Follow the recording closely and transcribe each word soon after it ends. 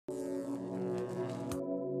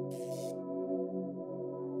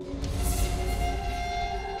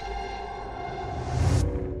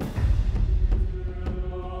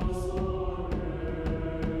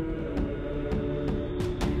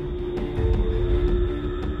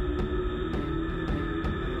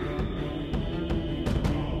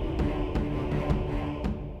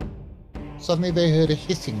suddenly they heard a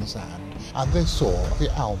hissing sound, and they saw the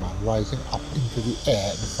owlman rising up into the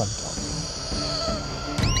air in front of them.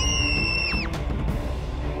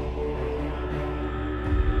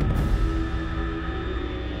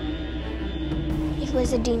 It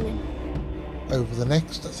was a demon. Over the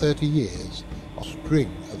next 30 years, a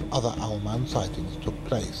string of other owlman sightings took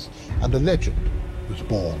place, and a legend was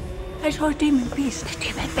born. I saw a demon beast. A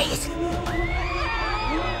demon beast.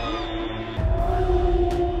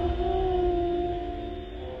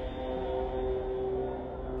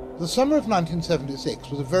 The summer of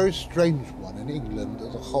 1976 was a very strange one in England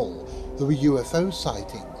as a whole. There were UFO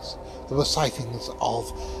sightings. There were sightings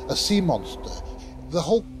of a sea monster. The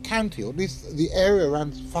whole county, or at least the area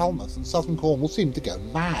around Falmouth and southern Cornwall, seemed to go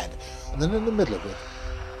mad. And then in the middle of it,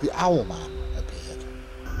 the Owlman appeared.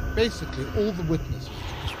 Basically, all the witnesses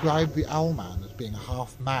described the Owlman as being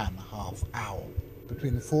half man, half owl,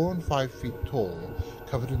 between 4 and 5 feet tall,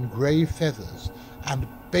 covered in grey feathers, and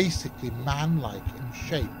basically man-like in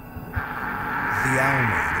shape. The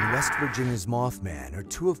Owlman and West Virginia's Mothman are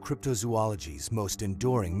two of cryptozoology's most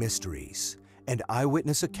enduring mysteries, and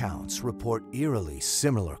eyewitness accounts report eerily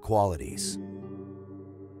similar qualities.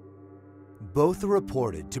 Both are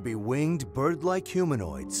reported to be winged bird-like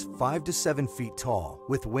humanoids 5 to 7 feet tall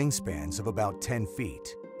with wingspans of about 10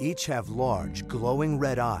 feet. Each have large, glowing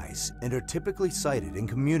red eyes and are typically sighted in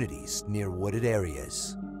communities near wooded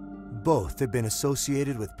areas. Both have been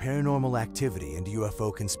associated with paranormal activity and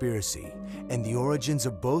UFO conspiracy, and the origins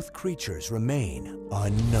of both creatures remain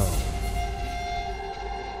unknown.